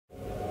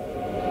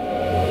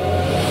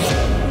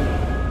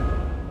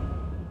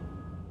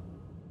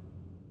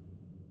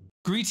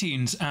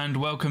Greetings and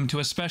welcome to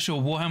a special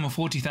Warhammer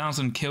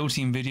 40,000 Kill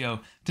Team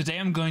video. Today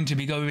I'm going to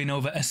be going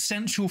over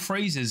essential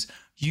phrases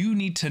you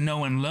need to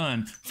know and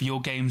learn for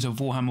your games of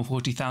Warhammer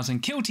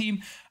 40,000 Kill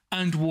Team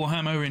and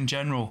Warhammer in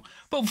general.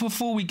 But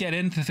before we get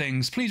into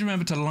things, please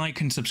remember to like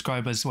and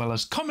subscribe as well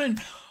as comment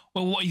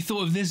what you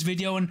thought of this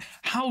video and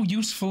how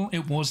useful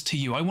it was to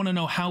you. I want to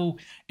know how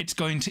it's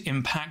going to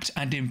impact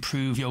and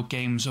improve your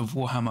games of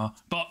Warhammer.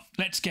 But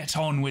let's get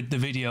on with the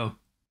video.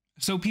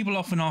 So people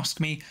often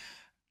ask me,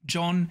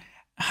 John,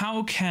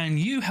 how can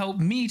you help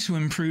me to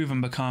improve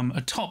and become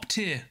a top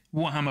tier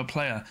Warhammer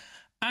player?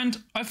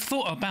 And I've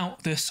thought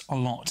about this a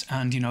lot,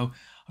 and I've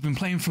been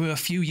playing for a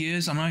few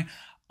years and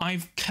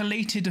I've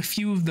collated a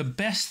few of the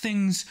best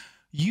things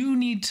you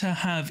need to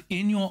have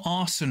in your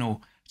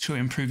arsenal to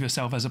improve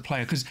yourself as a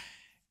player. Because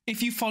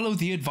if you follow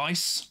the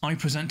advice I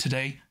present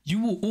today,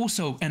 you will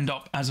also end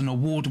up as an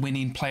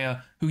award-winning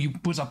player who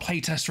was a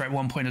playtester at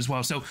one point as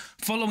well. So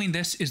following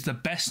this is the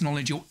best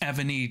knowledge you'll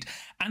ever need.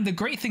 And the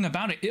great thing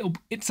about it,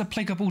 it's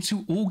applicable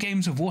to all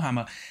games of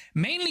Warhammer,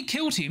 mainly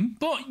Kill Team,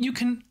 but you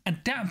can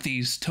adapt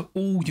these to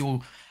all your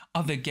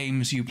other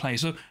games you play.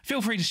 So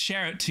feel free to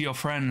share it to your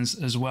friends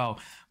as well.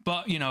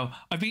 But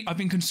I've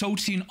been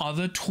consulting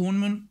other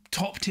tournament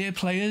top tier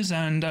players,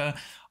 and I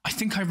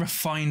think I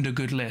refined a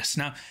good list.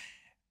 Now,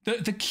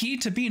 the key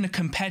to being a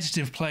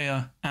competitive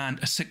player and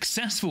a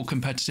successful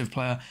competitive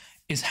player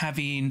is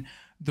having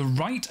the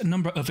right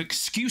number of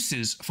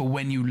excuses for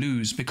when you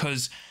lose,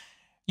 because,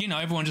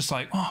 everyone's just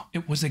like, oh,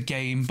 it was a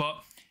game. But,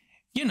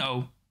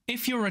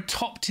 if you're a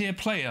top tier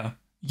player,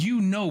 you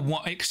know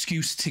what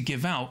excuse to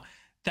give out.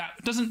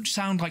 That doesn't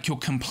sound like you're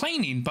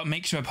complaining, but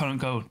makes your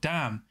opponent go,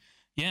 damn,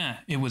 yeah,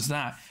 it was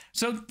that.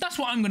 So that's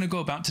what I'm going to go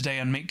about today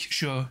and make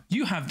sure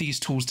you have these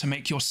tools to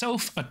make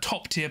yourself a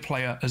top tier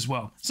player as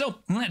well. So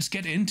let's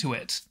get into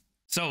it.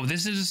 So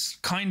this is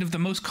kind of the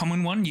most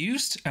common one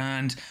used,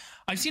 and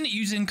I've seen it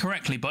used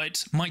incorrectly, but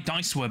it's my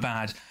dice were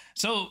bad.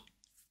 So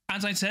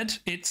as I said,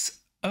 it's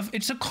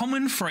a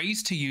common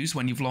phrase to use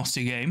when you've lost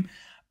a game.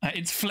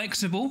 It's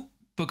flexible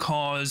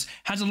because it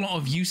has a lot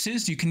of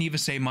uses. You can either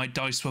say my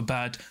dice were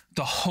bad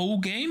the whole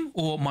game,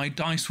 or my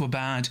dice were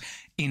bad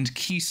in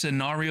key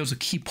scenarios or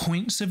key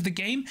points of the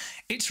game.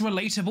 It's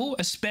relatable,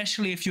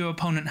 especially if your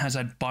opponent has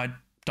had bad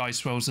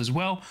dice rolls as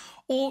well.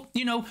 Or,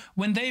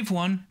 when they've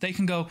won, they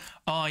can go,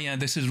 oh yeah,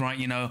 this is right,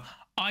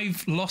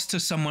 I've lost to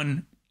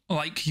someone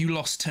like you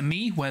lost to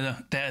me,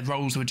 where their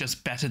rolls were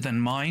just better than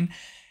mine.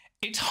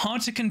 It's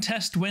hard to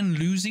contest when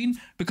losing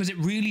because it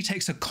really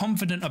takes a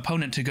confident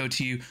opponent to go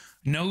to you,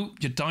 no,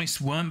 your dice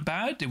weren't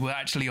bad, they were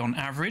actually on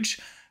average.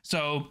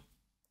 So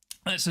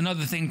that's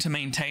another thing to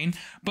maintain.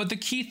 But the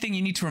key thing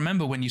you need to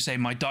remember when you say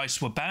my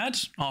dice were bad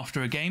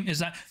after a game is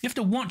that you have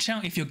to watch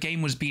out if your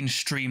game was being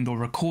streamed or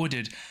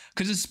recorded,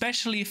 because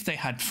especially if they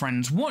had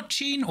friends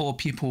watching or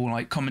people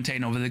like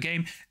commentating over the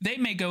game, they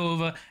may go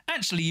over,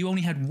 actually you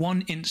only had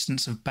one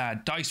instance of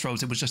bad dice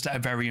rolls, it was just a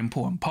very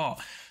important part.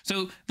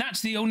 So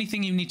that's the only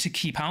thing you need to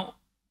keep out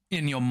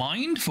in your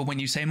mind for when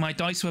you say my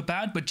dice were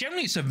bad. But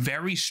generally it's a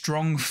very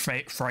strong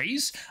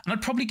phrase, and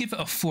I'd probably give it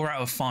a 4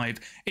 out of 5.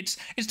 It's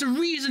the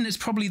reason it's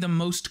probably the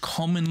most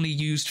commonly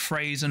used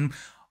phrase and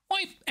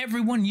why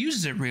everyone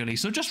uses it really.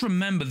 So just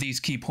remember these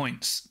key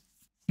points.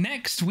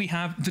 Next we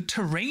have the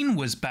terrain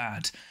was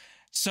bad.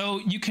 So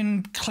you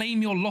can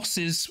claim your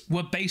losses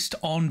were based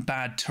on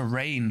bad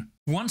terrain.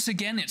 Once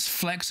again, it's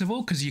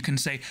flexible because you can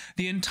say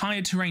the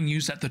entire terrain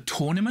used at the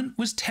tournament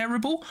was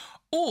terrible,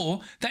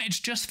 or that it's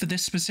just for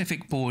this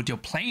specific board you're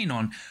playing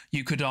on.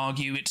 You could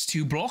argue it's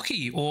too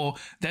blocky, or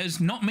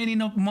there's not many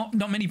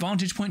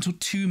vantage points, or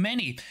too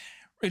many.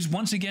 It's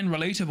once again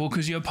relatable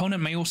because your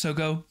opponent may also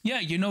go,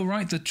 yeah,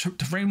 right, the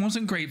terrain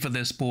wasn't great for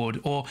this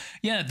board, or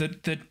yeah,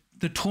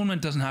 the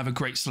tournament doesn't have a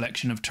great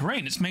selection of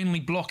terrain. It's mainly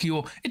blocky,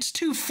 or it's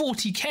too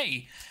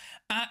 40k.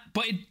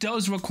 But it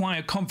does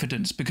require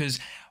confidence because,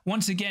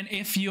 once again,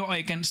 if you're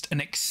against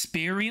an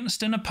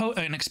experienced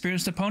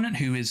opponent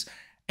who is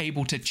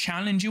able to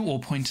challenge you or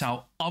point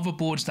out other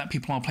boards that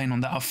people are playing on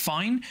that are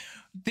fine,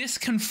 this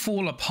can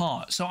fall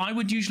apart. So I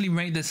would usually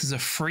rate this as a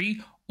 3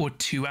 or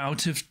 2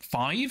 out of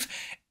 5.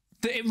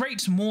 It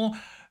rates more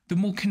the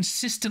more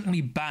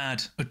consistently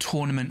bad a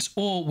tournament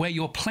or where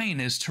you're playing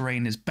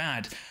terrain is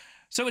bad.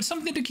 So it's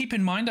something to keep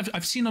in mind.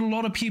 I've seen a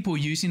lot of people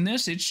using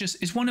this.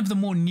 It's one of the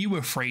more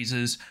newer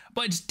phrases,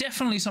 but it's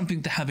definitely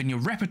something to have in your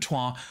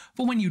repertoire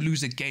for when you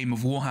lose a game of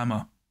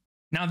Warhammer.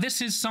 Now,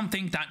 this is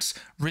something that's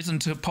risen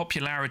to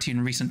popularity in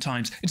recent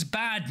times. It's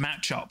bad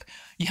matchup.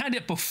 You had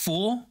it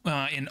before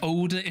in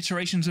older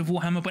iterations of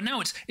Warhammer, but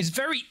now it's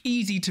very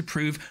easy to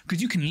prove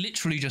because you can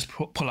literally just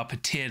pull up a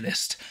tier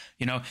list.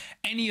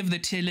 Any of the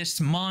tier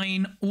lists,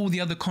 mine, all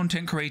the other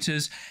content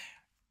creators,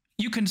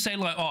 you can say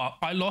like, oh,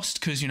 I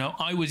lost because,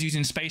 I was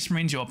using Space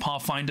Marines or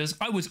Pathfinders.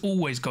 I was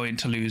always going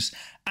to lose.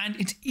 And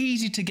it's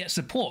easy to get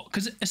support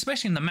because,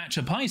 especially in the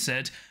matchup I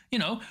said, you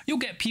know, you'll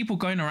get people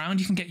going around.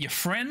 You can get your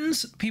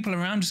friends, people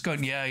around just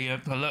going, yeah,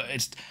 look,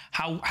 it's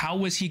how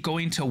was he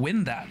going to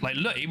win that? Like,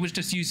 look, he was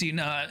just using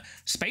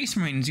Space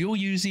Marines. You're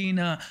using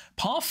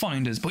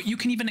Pathfinders, but you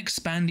can even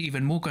expand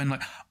even more, going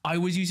like, I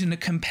was using a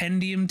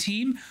compendium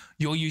team,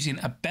 you're using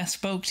a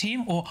bespoke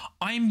team, or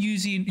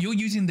you're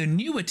using the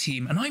newer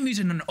team and I'm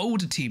using an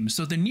older team.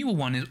 So the newer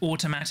one is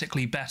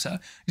automatically better.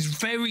 It's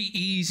very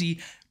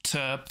easy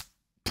to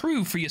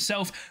prove for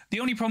yourself. The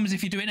only problem is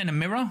if you do it in a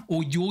mirror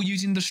or you're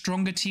using the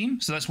stronger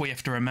team. So that's what you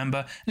have to remember.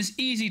 And it's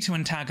easy to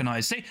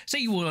antagonize. Say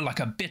you were like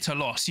a bitter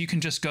loss. You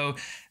can just go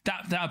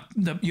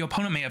your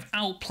opponent may have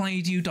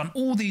outplayed you, done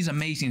all these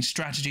amazing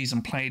strategies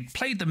and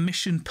played the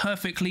mission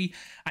perfectly,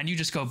 and you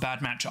just go bad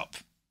matchup.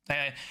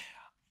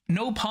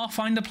 No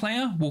Pathfinder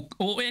player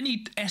or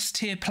any S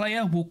tier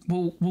player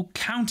will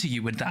counter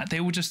you with that.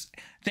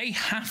 They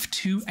have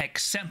to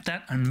accept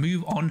that and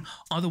move on.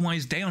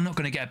 Otherwise, they are not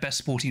going to get a best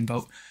sporting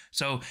vote.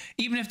 So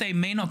even if they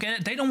may not get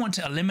it, they don't want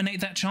to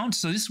eliminate that chance.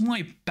 So this is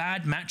why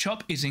bad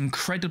matchup is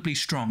incredibly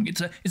strong.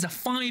 It's a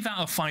 5 out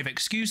of 5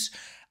 excuse.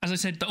 As I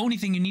said, the only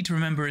thing you need to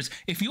remember is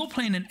if you're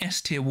playing an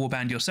S tier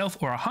warband yourself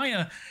or a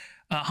higher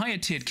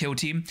tiered kill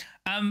team,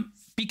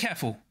 be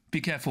careful. Be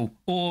careful,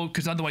 or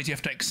because otherwise you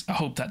have to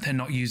hope that they're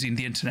not using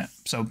the internet.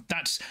 So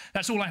that's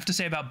all I have to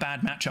say about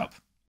bad matchup.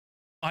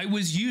 I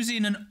was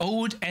using an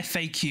old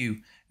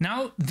FAQ.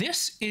 Now,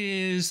 this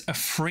is a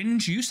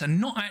fringe use and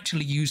not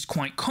actually used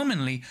quite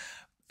commonly,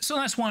 so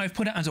that's why I've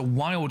put it as a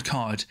wild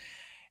card.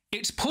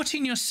 It's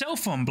putting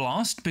yourself on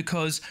blast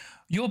because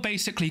you're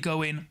basically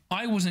going,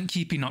 I wasn't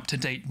keeping up to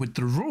date with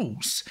the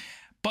rules.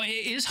 But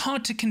it is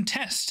hard to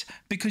contest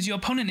because your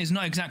opponent is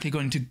not exactly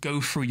going to go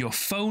through your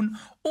phone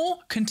or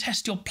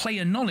contest your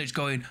player knowledge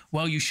going,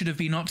 well, you should have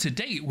been up to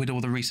date with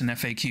all the recent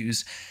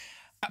FAQs.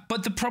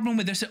 But the problem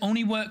with this, it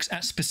only works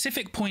at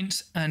specific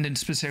points and in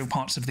specific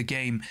parts of the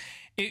game.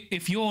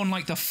 If you're on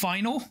like the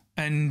final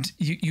and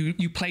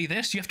you play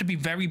this, you have to be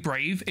very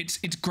brave.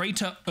 It's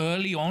greater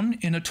early on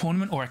in a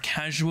tournament or a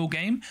casual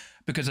game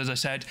because, as I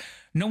said,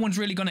 no one's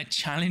really going to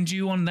challenge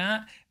you on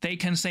that. They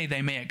can say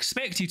they may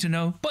expect you to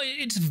know, but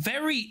it's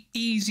very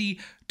easy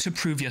to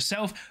prove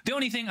yourself. The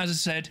only thing, as I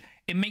said,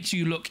 it makes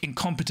you look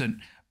incompetent,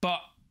 but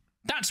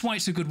that's why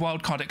it's a good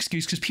wildcard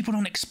excuse because people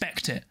don't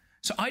expect it.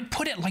 So I'd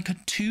put it like a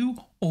 2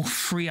 or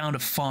 3 out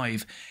of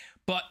 5,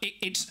 but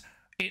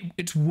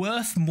it's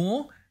worth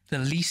more the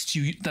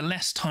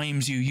less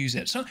times you use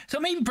it. So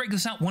maybe break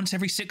this out once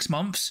every 6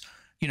 months,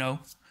 you know,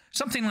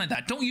 something like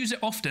that. Don't use it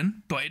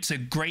often, but it's a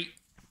great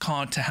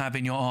card to have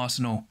in your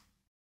arsenal.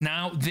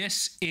 Now,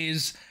 this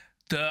is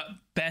the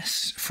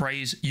best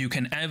phrase you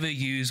can ever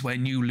use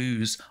when you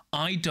lose.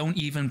 I don't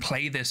even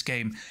play this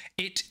game.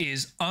 It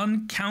is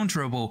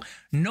uncounterable.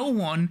 No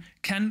one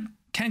can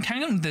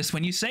counter this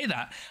when you say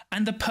that.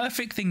 And the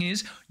perfect thing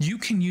is you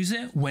can use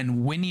it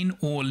when winning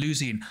or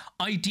losing.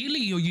 Ideally,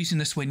 you're using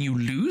this when you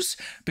lose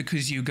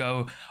because you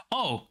go,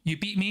 oh, you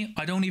beat me,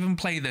 I don't even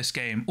play this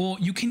game. Or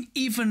you can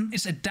even,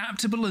 it's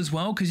adaptable as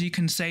well because you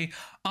can say,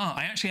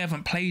 I actually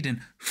haven't played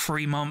in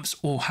 3 months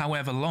or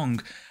however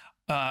long.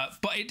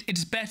 But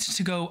it's better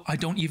to go, I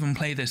don't even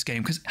play this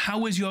game, because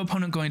how is your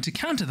opponent going to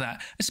counter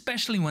that,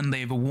 especially when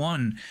they've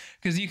won?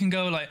 Because you can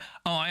go like,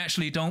 oh, I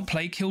actually don't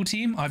play Kill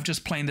Team. I've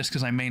just playing this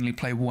because I mainly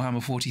play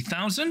Warhammer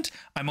 40,000.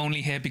 I'm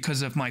only here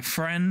because of my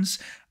friends.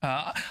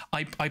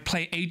 I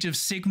play Age of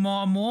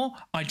Sigmar more.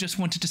 I just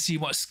wanted to see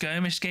what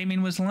skirmish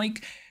gaming was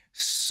like.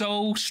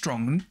 So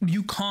strong.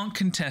 You can't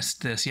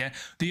contest this, yeah?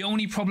 The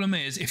only problem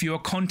is if you're a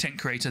content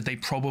creator, they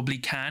probably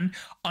can,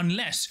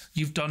 unless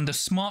you've done the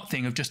smart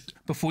thing of just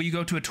before you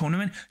go to a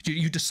tournament,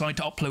 you decide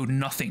to upload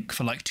nothing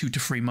for like 2 to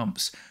 3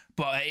 months.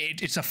 But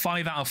it's a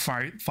 5 out of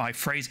 5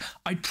 phrase.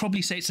 I'd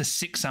probably say it's a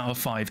 6 out of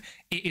 5.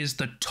 It is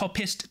the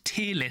toppest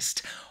tier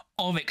list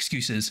of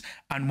excuses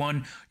and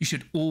one you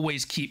should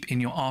always keep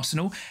in your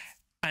arsenal.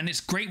 And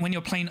it's great when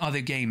you're playing other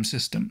game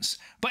systems.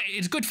 But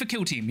it's good for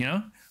Kill Team, you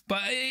know?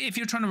 But if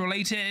you're trying to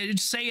relate it,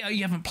 say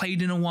you haven't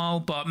played in a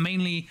while, but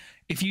mainly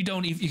if you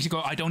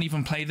go, I don't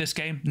even play this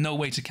game, no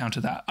way to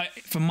counter that.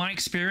 From my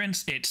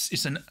experience,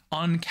 it's an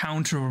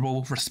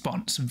uncounterable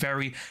response.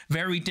 Very,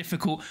 very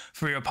difficult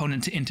for your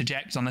opponent to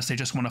interject unless they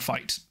just want to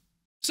fight.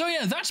 So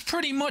yeah, that's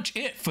pretty much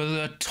it for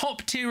the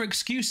top tier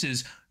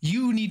excuses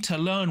you need to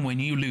learn when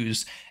you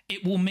lose.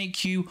 It will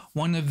make you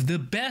one of the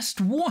best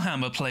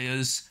Warhammer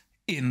players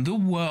in the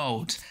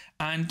world.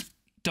 And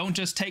don't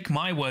just take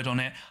my word on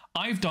it.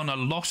 I've done a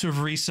lot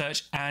of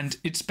research and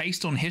it's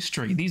based on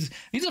history. These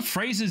are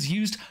phrases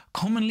used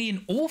commonly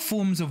in all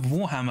forms of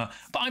Warhammer,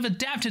 but I've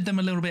adapted them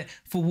a little bit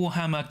for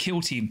Warhammer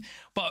Kill Team.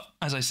 But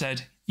as I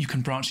said, you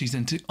can branch these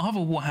into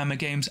other Warhammer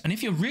games, and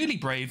if you're really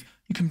brave,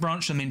 you can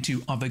branch them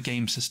into other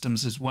game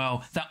systems as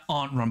well that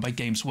aren't run by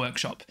Games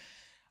Workshop.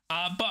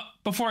 But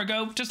before I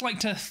go, just like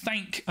to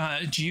thank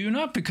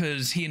Juna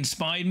because he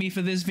inspired me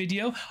for this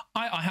video.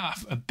 I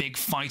have a big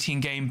fighting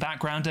game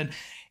background, and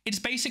it's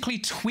basically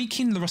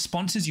tweaking the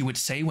responses you would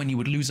say when you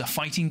would lose a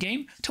fighting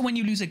game to when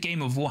you lose a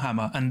game of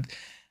Warhammer. And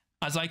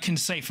as I can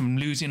say from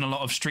losing a lot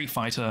of Street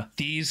Fighter,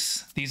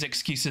 these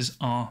excuses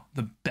are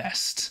the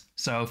best.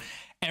 So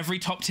Every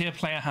top tier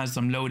player has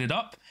them loaded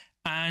up,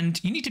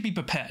 and you need to be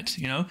prepared,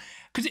 you know,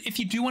 because if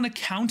you do want to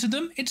counter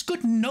them, it's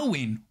good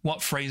knowing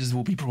what phrases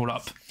will be brought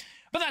up.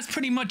 But that's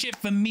pretty much it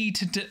for me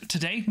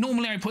today.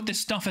 Normally I put this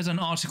stuff as an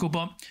article,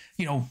 but,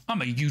 you know,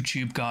 I'm a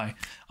YouTube guy.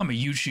 I'm a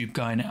YouTube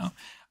guy now.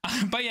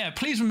 But yeah,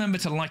 please remember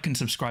to like and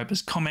subscribe,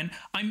 as comment.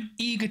 I'm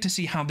eager to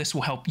see how this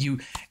will help you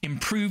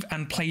improve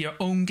and play your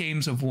own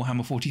games of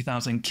Warhammer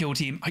 40,000 Kill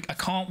Team. I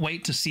can't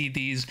wait to see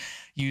these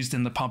used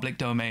in the public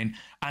domain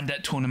and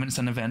at tournaments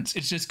and events.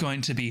 It's just going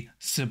to be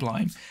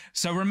sublime.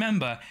 So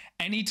remember,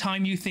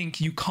 anytime you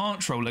think you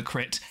can't roll a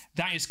crit,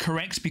 that is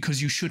correct,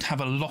 because you should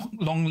have a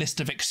long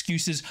list of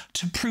excuses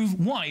to prove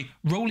why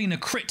rolling a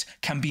crit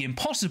can be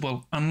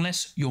impossible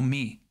unless you're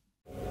me.